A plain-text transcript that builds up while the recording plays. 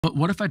But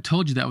what if I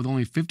told you that with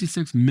only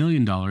 $56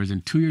 million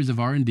in 2 years of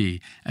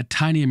R&D, a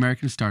tiny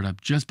American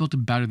startup just built a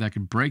battery that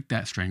could break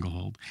that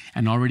stranglehold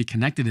and already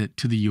connected it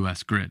to the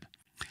US grid?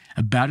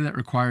 A battery that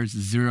requires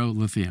zero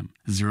lithium,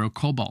 zero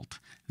cobalt,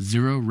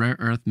 zero rare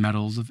earth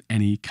metals of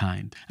any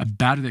kind. A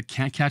battery that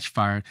can't catch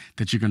fire,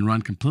 that you can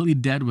run completely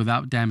dead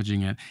without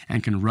damaging it,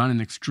 and can run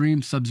in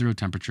extreme sub-zero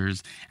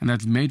temperatures, and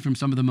that's made from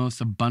some of the most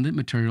abundant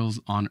materials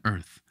on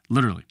Earth.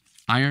 Literally,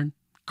 iron,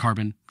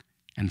 carbon,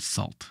 and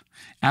salt.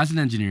 As an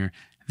engineer,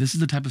 this is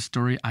the type of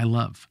story I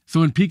love. So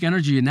when Peak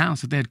Energy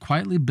announced that they had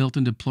quietly built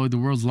and deployed the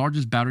world's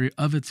largest battery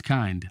of its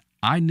kind,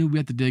 I knew we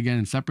had to dig in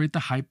and separate the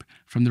hype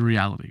from the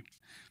reality.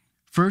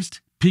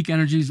 First, Peak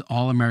Energy's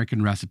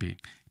all-American recipe.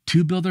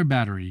 To build their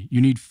battery, you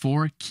need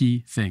 4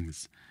 key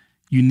things.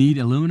 You need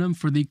aluminum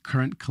for the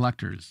current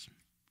collectors.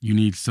 You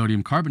need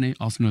sodium carbonate,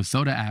 also known as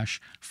soda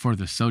ash, for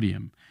the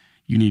sodium.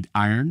 You need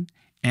iron,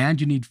 and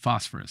you need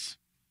phosphorus.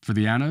 For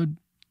the anode,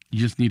 you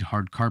just need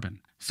hard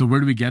carbon. So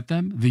where do we get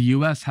them? The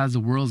U.S. has the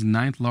world's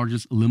 9th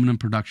largest aluminum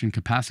production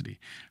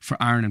capacity. For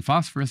iron and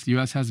phosphorus, the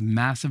U.S. has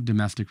massive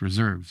domestic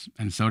reserves.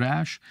 And soda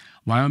ash?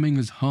 Wyoming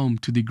is home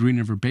to the Green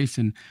River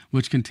Basin,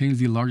 which contains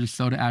the largest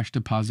soda ash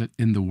deposit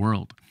in the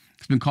world.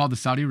 It's been called the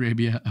Saudi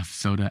Arabia of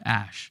soda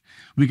ash.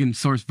 We can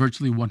source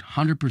virtually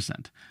 100%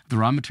 of the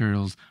raw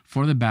materials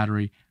for the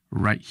battery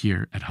right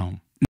here at home.